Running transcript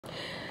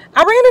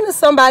I ran into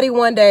somebody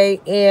one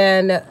day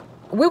and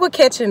we were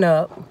catching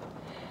up.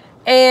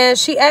 And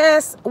she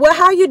asked, well,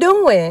 how you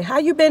doing? How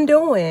you been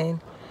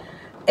doing?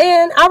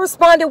 And I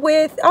responded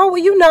with, oh, well,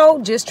 you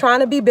know, just trying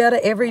to be better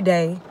every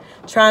day.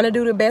 Trying to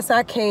do the best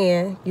I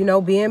can, you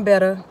know, being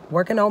better,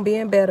 working on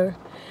being better.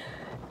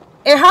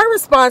 And her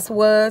response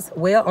was,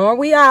 well, aren't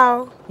we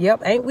all?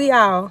 Yep, ain't we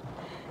all?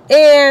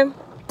 And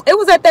it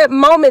was at that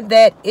moment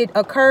that it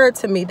occurred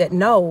to me that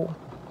no,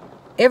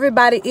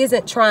 everybody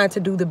isn't trying to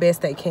do the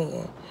best they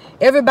can.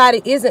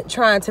 Everybody isn't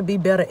trying to be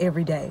better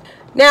every day.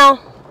 Now,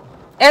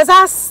 as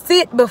I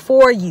sit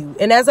before you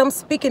and as I'm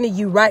speaking to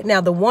you right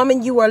now, the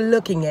woman you are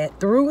looking at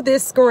through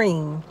this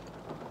screen,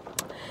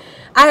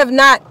 I have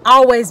not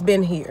always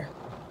been here.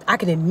 I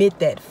can admit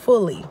that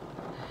fully.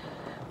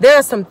 There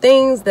are some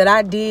things that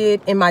I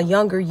did in my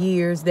younger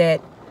years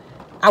that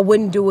I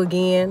wouldn't do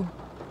again,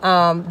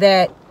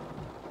 that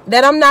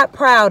I'm not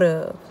proud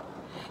of,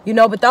 you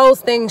know, but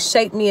those things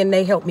shaped me and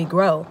they helped me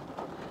grow,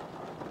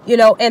 you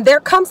know, and there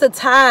comes a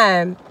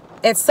time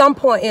at some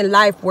point in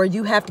life where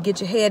you have to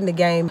get your head in the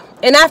game.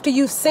 And after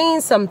you've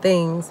seen some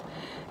things,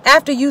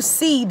 after you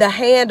see the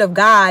hand of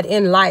God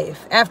in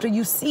life, after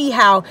you see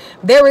how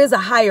there is a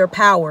higher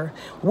power,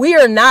 we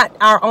are not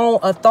our own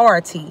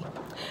authority.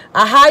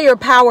 A higher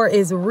power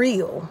is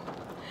real.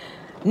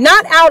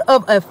 Not out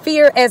of a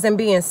fear as in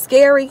being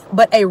scary,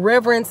 but a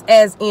reverence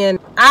as in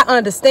I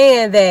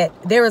understand that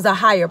there is a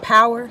higher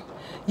power.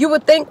 You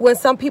would think when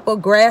some people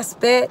grasp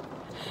that,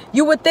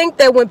 you would think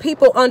that when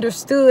people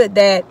understood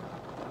that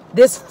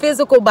this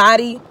physical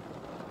body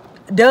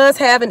does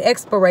have an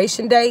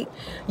expiration date,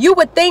 you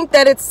would think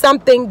that it's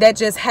something that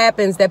just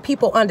happens, that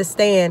people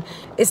understand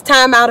it's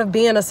time out of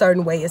being a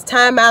certain way. It's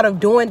time out of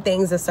doing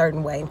things a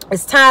certain way.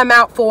 It's time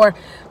out for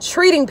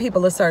treating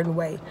people a certain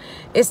way.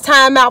 It's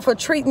time out for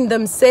treating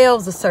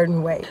themselves a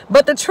certain way.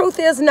 But the truth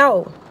is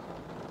no.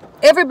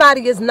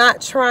 Everybody is not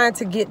trying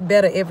to get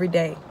better every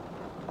day.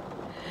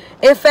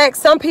 In fact,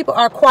 some people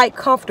are quite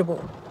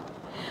comfortable.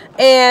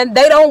 And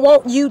they don't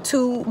want you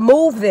to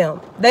move them.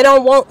 They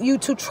don't want you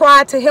to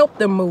try to help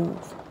them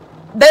move.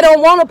 They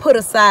don't want to put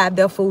aside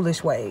their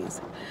foolish ways.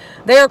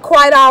 They are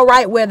quite all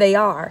right where they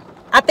are.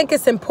 I think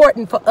it's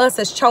important for us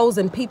as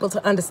chosen people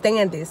to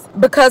understand this,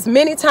 because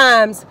many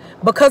times,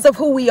 because of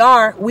who we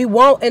are, we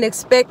want and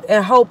expect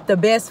and hope the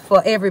best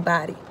for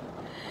everybody.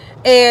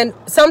 And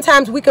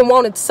sometimes we can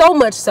want it so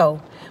much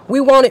so.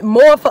 We want it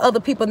more for other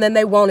people than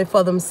they want it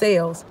for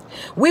themselves.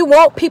 We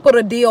want people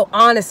to deal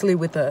honestly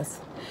with us.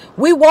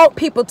 We want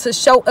people to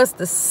show us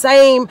the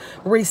same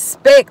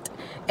respect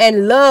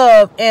and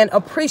love and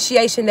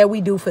appreciation that we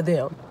do for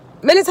them.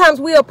 Many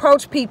times we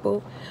approach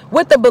people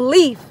with the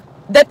belief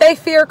that they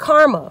fear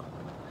karma,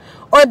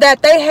 or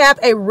that they have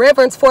a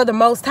reverence for the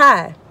Most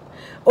High,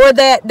 or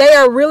that they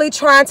are really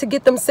trying to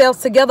get themselves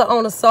together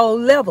on a soul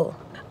level.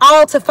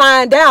 All to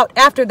find out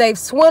after they've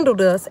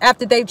swindled us,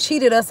 after they've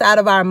cheated us out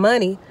of our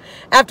money,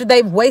 after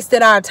they've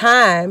wasted our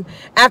time,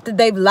 after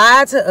they've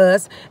lied to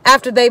us,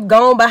 after they've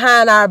gone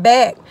behind our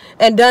back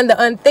and done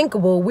the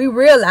unthinkable, we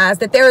realize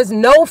that there is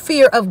no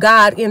fear of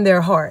God in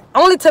their heart,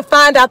 only to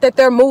find out that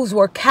their moves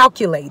were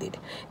calculated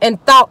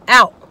and thought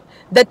out,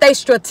 that they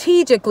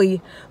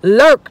strategically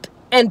lurked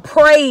and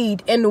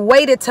prayed and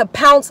waited to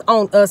pounce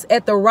on us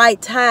at the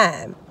right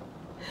time.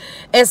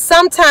 And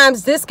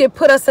sometimes this can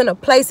put us in a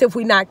place, if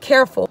we're not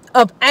careful,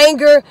 of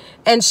anger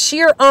and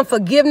sheer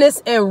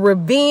unforgiveness and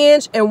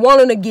revenge and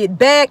wanting to get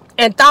back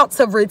and thoughts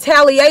of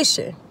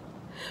retaliation.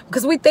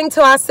 Because we think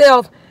to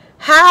ourselves,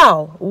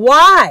 how?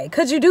 Why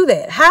could you do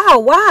that? How?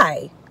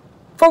 Why?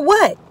 For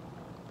what?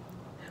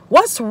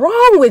 What's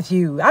wrong with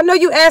you? I know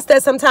you ask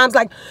that sometimes,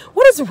 like,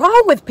 what is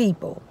wrong with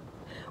people?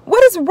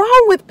 What is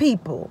wrong with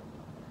people?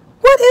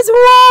 What is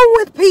wrong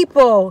with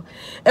people?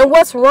 And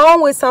what's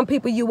wrong with some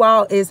people, you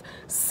all, is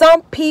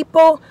some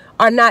people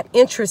are not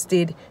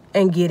interested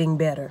in getting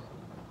better.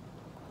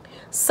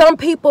 Some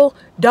people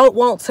don't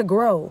want to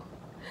grow.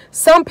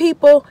 Some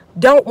people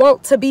don't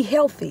want to be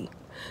healthy.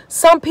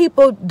 Some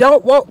people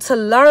don't want to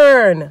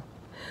learn.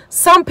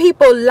 Some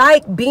people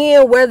like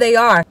being where they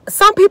are.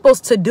 Some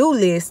people's to-do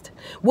list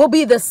will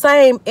be the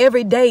same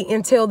every day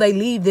until they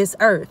leave this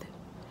earth,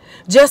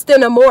 just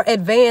in a more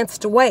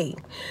advanced way.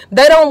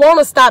 They don't want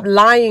to stop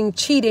lying,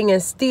 cheating,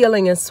 and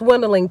stealing and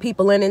swindling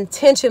people and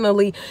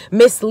intentionally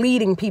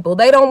misleading people.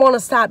 They don't want to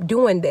stop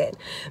doing that.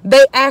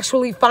 They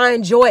actually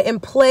find joy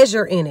and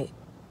pleasure in it.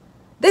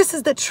 This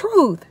is the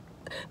truth.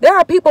 There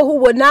are people who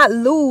would not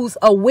lose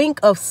a wink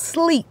of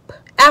sleep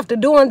after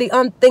doing the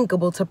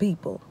unthinkable to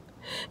people.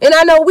 And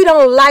I know we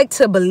don't like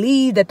to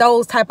believe that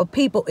those type of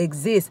people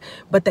exist,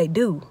 but they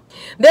do.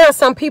 There are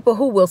some people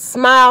who will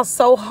smile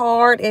so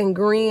hard and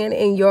grin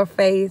in your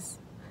face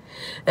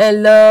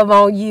and love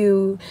on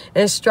you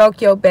and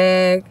stroke your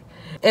back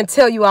and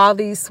tell you all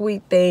these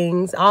sweet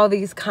things, all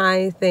these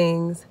kind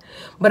things.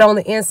 But on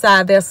the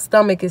inside, their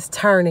stomach is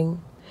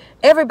turning.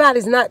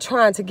 Everybody's not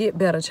trying to get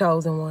better,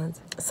 chosen ones.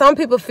 Some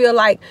people feel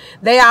like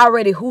they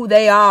already who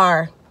they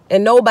are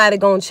and nobody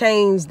gonna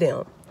change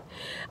them.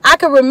 I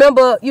can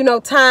remember,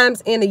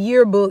 times in the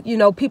yearbook,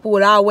 people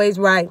would always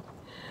write,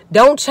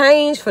 Don't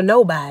change for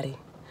nobody.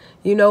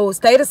 You know,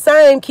 stay the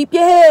same. Keep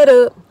your head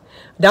up.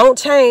 Don't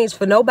change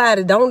for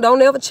nobody. Don't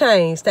ever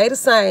change. Stay the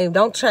same.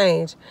 Don't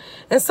change.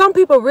 And some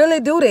people really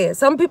do that.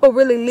 Some people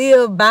really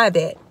live by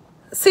that.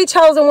 See,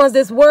 chosen ones,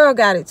 this world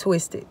got it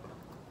twisted.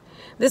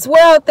 This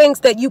world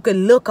thinks that you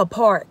can look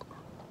apart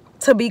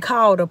to be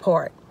called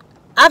apart.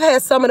 I've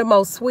had some of the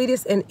most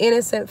sweetest and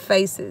innocent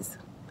faces,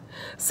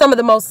 some of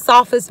the most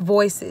softest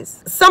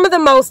voices, some of the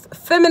most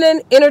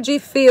feminine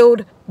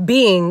energy-filled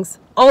beings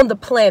on the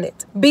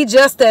planet be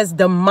just as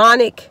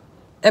demonic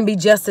and be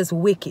just as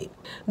wicked.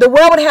 The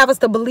world would have us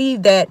to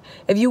believe that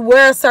if you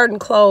wear certain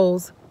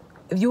clothes,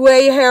 if you wear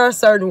your hair a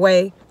certain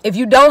way, if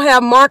you don't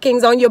have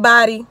markings on your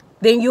body,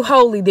 then you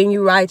holy, then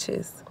you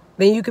righteous,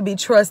 then you can be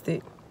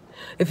trusted.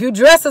 If you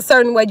dress a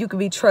certain way, you can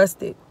be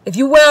trusted. If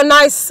you wear a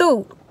nice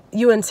suit,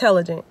 you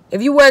intelligent.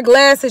 If you wear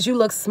glasses, you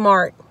look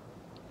smart.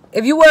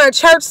 If you wear a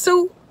church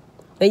suit,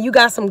 then you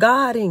got some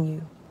God in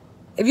you.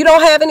 If you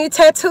don't have any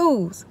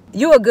tattoos,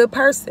 you're a good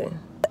person.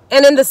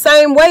 And in the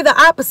same way, the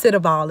opposite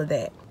of all of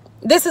that.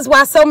 This is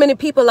why so many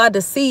people are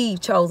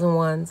deceived, chosen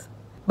ones.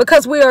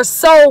 Because we are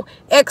so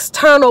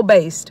external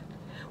based.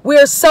 We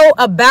are so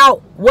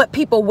about what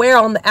people wear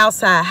on the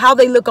outside, how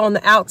they look on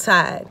the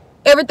outside.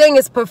 Everything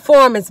is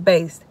performance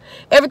based.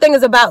 Everything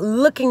is about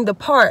looking the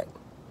part.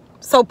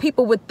 So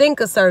people would think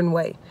a certain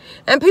way.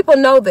 And people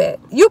know that.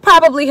 You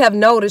probably have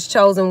noticed,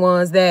 chosen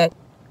ones, that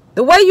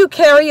the way you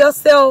carry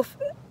yourself,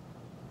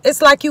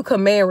 it's like you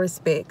command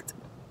respect.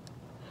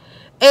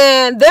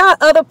 And there are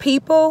other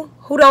people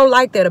who don't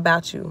like that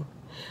about you.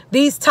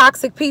 These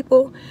toxic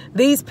people,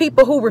 these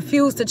people who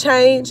refuse to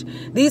change,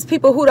 these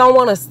people who don't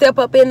want to step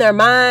up in their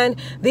mind,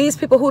 these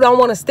people who don't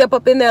want to step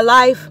up in their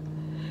life.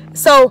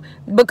 So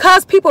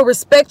because people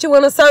respect you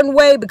in a certain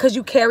way, because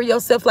you carry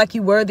yourself like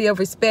you're worthy of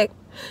respect,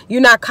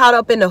 you're not caught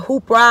up in the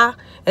hoopla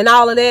and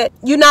all of that.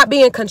 You're not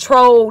being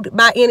controlled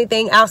by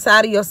anything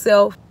outside of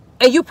yourself.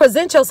 And you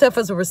present yourself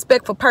as a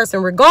respectful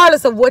person,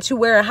 regardless of what you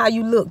wear and how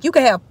you look. You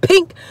can have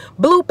pink,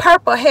 blue,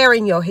 purple hair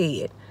in your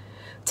head,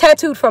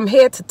 tattooed from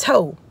head to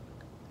toe.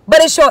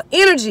 But it's your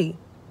energy,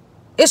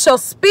 it's your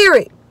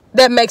spirit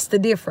that makes the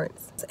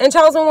difference. And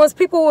chosen ones,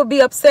 people will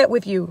be upset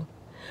with you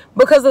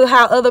because of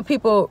how other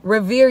people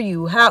revere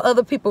you, how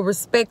other people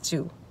respect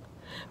you,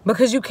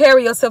 because you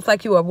carry yourself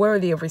like you are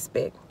worthy of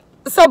respect.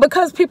 So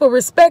because people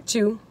respect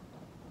you,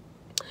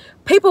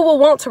 people will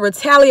want to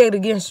retaliate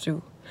against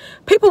you.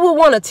 People will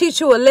want to teach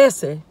you a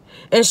lesson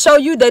and show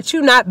you that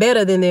you're not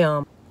better than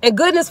them. And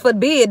goodness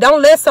forbid,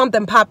 don't let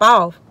something pop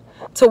off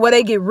to where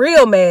they get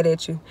real mad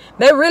at you.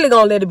 They really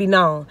gonna let it be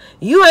known.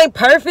 You ain't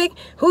perfect.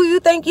 Who you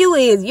think you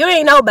is? You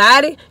ain't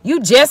nobody. You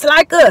just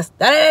like us.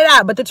 Da, da,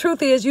 da. But the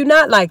truth is, you're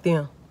not like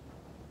them.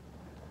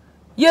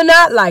 You're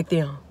not like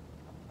them.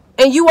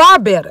 And you are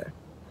better.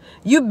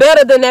 You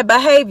better than that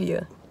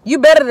behavior. You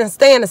better than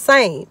staying the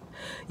same.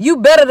 You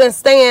better than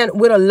staying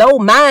with a low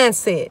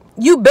mindset.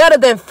 You better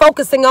than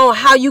focusing on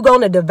how you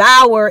gonna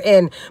devour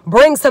and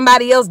bring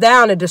somebody else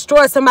down and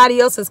destroy somebody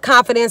else's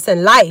confidence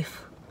in life.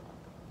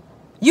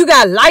 You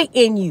got light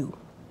in you.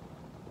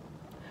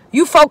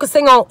 You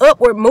focusing on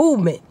upward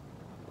movement,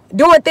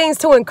 doing things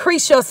to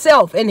increase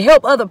yourself and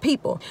help other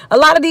people. A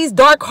lot of these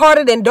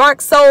dark-hearted and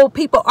dark-souled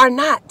people are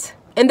not.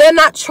 And they're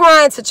not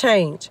trying to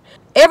change.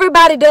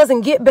 Everybody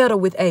doesn't get better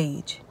with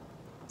age.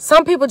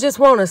 Some people just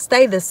want to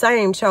stay the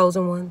same,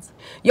 chosen ones.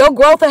 Your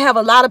growth will have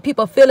a lot of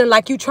people feeling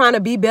like you're trying to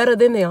be better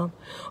than them,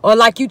 or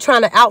like you're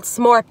trying to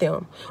outsmart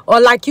them,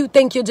 or like you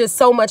think you're just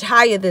so much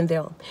higher than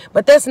them.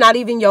 But that's not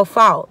even your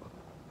fault.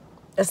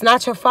 It's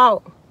not your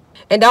fault.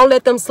 And don't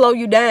let them slow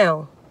you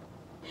down.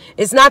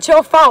 It's not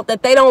your fault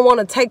that they don't want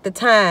to take the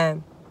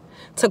time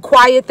to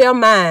quiet their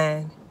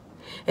mind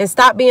and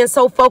stop being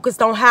so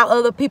focused on how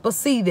other people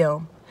see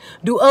them.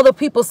 Do other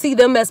people see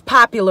them as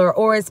popular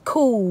or as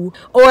cool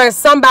or as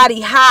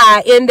somebody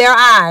high in their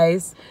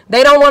eyes?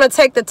 They don't want to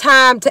take the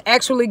time to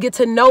actually get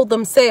to know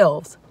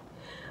themselves,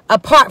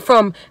 apart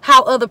from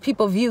how other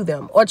people view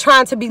them or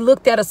trying to be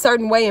looked at a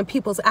certain way in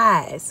people's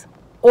eyes.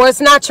 Or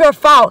it's not your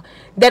fault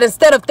that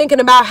instead of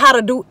thinking about how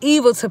to do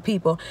evil to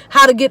people,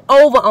 how to get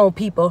over on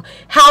people,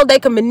 how they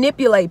can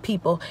manipulate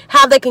people,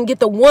 how they can get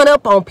the one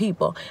up on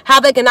people, how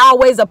they can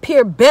always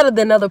appear better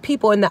than other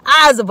people in the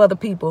eyes of other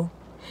people,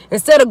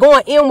 instead of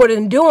going inward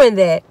and doing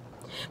that,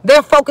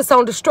 they're focused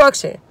on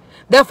destruction.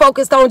 They're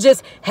focused on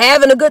just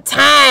having a good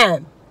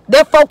time.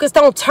 They're focused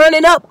on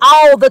turning up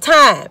all the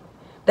time.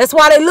 That's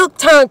why they look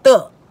turned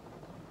up.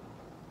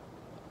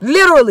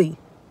 Literally.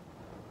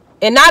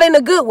 And not in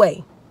a good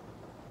way.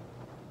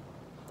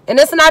 And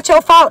it's not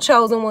your fault,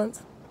 chosen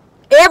ones.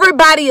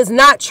 Everybody is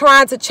not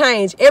trying to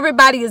change.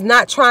 Everybody is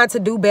not trying to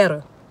do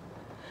better.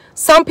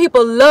 Some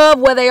people love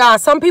where they are.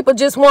 Some people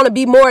just want to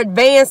be more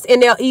advanced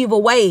in their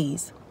evil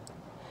ways.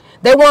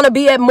 They want to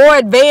be more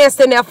advanced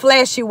in their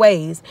flashy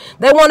ways.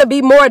 They want to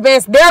be more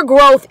advanced. Their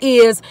growth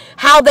is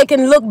how they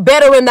can look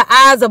better in the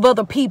eyes of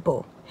other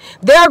people.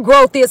 Their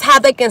growth is how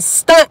they can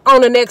stunt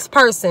on the next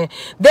person.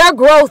 Their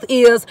growth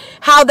is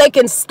how they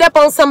can step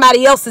on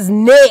somebody else's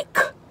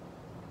neck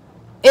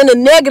in a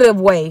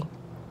negative way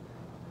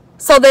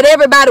so that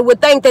everybody would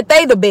think that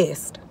they the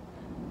best.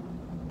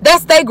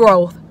 That's their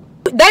growth.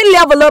 They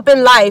level up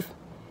in life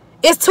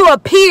is to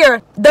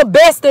appear the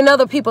best in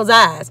other people's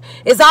eyes.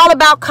 It's all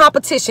about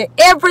competition.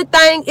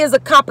 Everything is a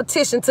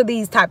competition to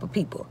these type of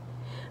people.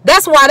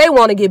 That's why they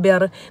want to get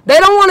better. They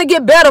don't want to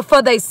get better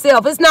for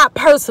themselves. It's not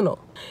personal.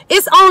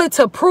 It's only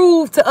to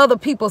prove to other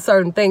people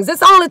certain things.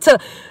 It's only to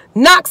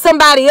knock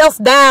somebody else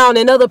down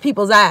in other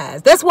people's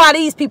eyes. That's why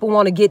these people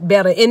want to get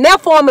better. And their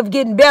form of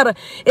getting better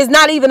is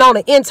not even on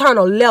an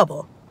internal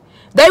level.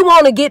 They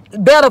want to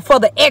get better for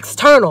the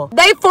external.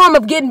 Their form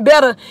of getting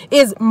better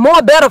is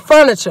more better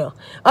furniture,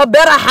 a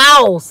better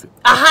house,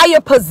 a higher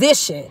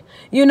position,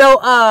 you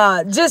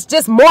know,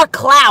 just more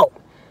clout.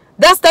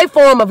 That's their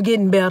form of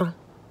getting better.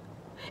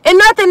 And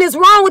nothing is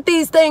wrong with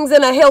these things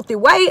in a healthy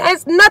way.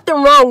 There's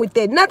nothing wrong with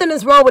it. Nothing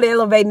is wrong with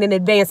elevating and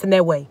advancing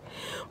that way.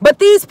 But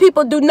these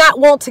people do not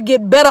want to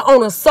get better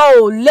on a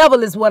soul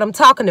level is what I'm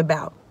talking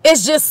about.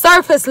 It's just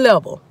surface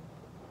level.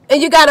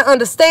 And you got to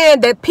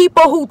understand that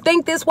people who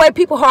think this way,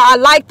 people who are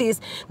like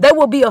this, they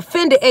will be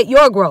offended at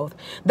your growth.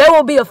 They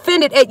will be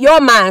offended at your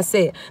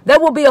mindset. They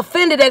will be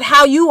offended at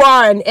how you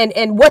are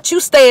and what you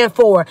stand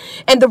for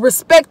and the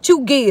respect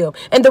you give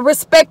and the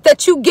respect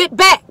that you get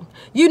back,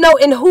 you know,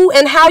 in who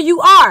and how you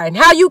are and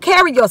how you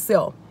carry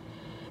yourself.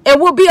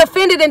 And will be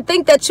offended and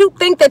think that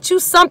you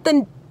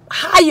something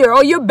higher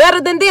or you're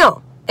better than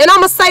them. And I'm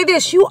going to say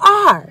this, you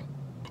are.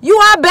 You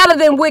are better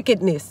than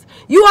wickedness.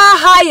 You are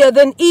higher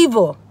than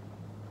evil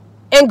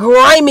and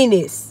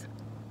griminess.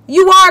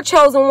 You are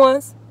chosen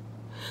ones.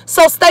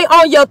 So stay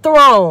on your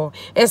throne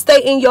and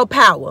stay in your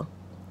power.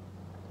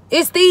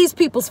 It's these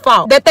people's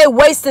fault that they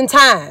wasting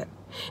time.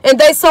 And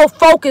they so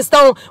focused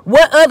on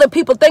what other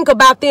people think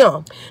about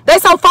them. They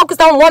so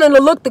focused on wanting to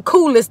look the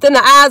coolest in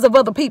the eyes of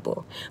other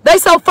people. They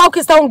so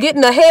focused on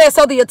getting ahead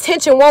so the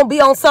attention won't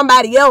be on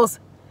somebody else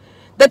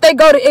that they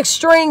go to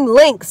extreme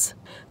lengths,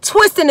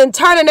 twisting and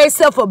turning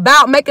themselves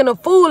about, making a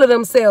fool of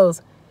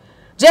themselves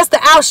just to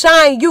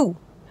outshine you.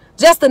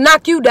 Just to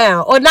knock you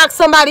down or knock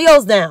somebody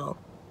else down.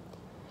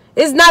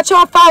 It's not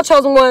your fault,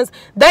 chosen ones.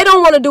 They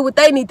don't want to do what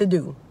they need to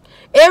do.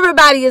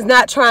 Everybody is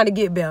not trying to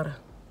get better.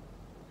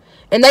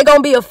 And they're going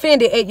to be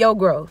offended at your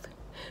growth.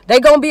 They're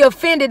going to be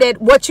offended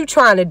at what you're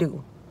trying to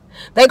do.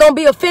 They're going to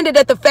be offended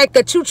at the fact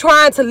that you're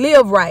trying to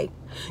live right.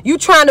 You're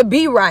trying to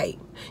be right.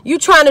 You're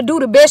trying to do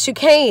the best you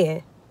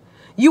can.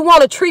 You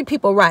want to treat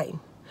people right.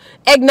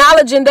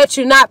 Acknowledging that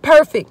you're not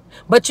perfect.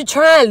 But you're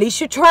trying. At least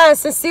you're trying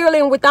sincerely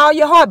and with all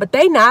your heart. But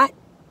they not.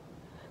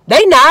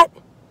 They not.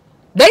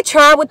 They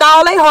trying with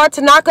all their heart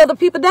to knock other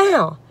people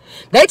down.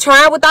 They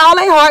trying with all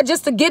their heart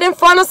just to get in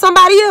front of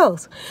somebody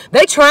else.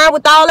 They trying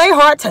with all their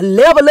heart to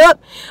level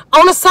up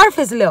on a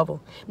surface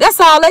level. That's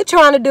all they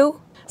trying to do.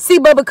 See,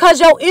 but because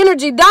your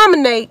energy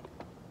dominate,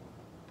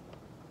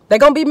 they're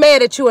going to be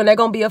mad at you and they're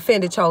going to be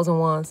offended, chosen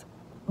ones.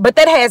 But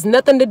that has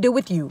nothing to do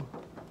with you.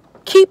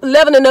 Keep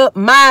leveling up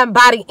mind,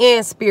 body,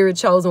 and spirit,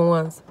 chosen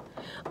ones.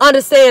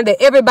 Understand that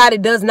everybody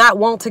does not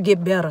want to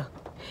get better.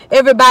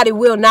 Everybody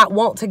will not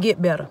want to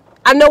get better.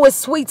 I know it's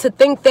sweet to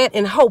think that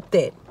and hope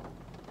that.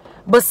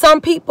 But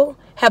some people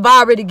have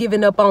already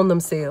given up on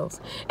themselves.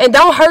 And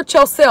don't hurt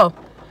yourself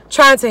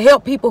trying to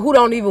help people who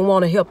don't even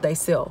want to help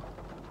themselves.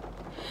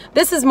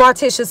 This is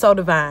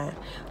MartishaSooDivine.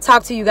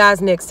 Talk to you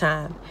guys next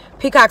time.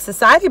 Peacock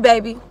Society,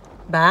 baby.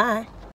 Bye.